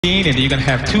And then you're gonna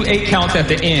have 2 8 counts at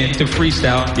the end to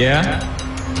freestyle, yeah?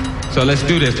 So let's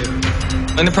do this.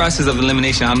 In the process of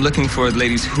elimination, I'm looking for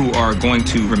ladies who are going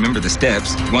to remember the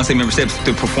steps. Once they remember steps,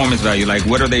 the performance value, like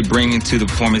what are they bringing to the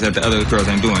performance that the other girls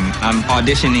aren't doing? I'm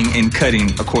auditioning and cutting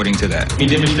according to that. You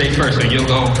demonstrate first, so you'll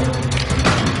go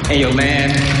and you'll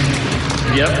land.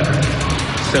 Yep.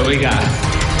 So we got.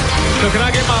 So can I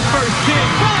get my first 10?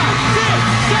 5, 6,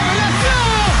 7, let's go!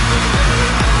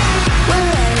 We're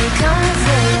ready, coming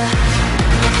for ya.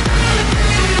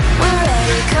 We're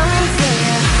ready, coming for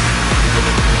ya.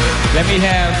 Let me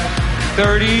have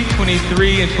 30,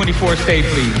 23, and 24 stay,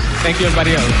 please. Thank you,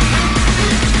 everybody else.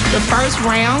 The first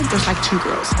round, there's like 2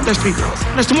 girls. There's 3 girls.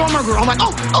 There's 2 more girls. I'm like,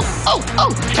 oh.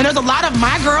 And there's a lot of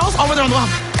my girls over there on the wall.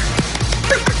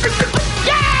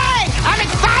 Yay! I'm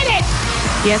excited!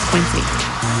 Yes, Quincy.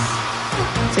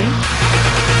 See?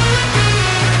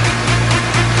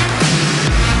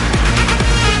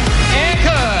 And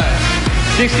cut.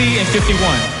 60 and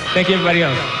 51. Thank you, everybody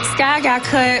else. Sky got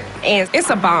cut, and it's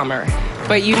a bomber.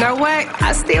 But you know what?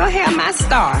 I still have my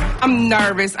star. I'm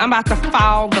nervous. I'm about to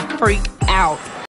fall the freak out.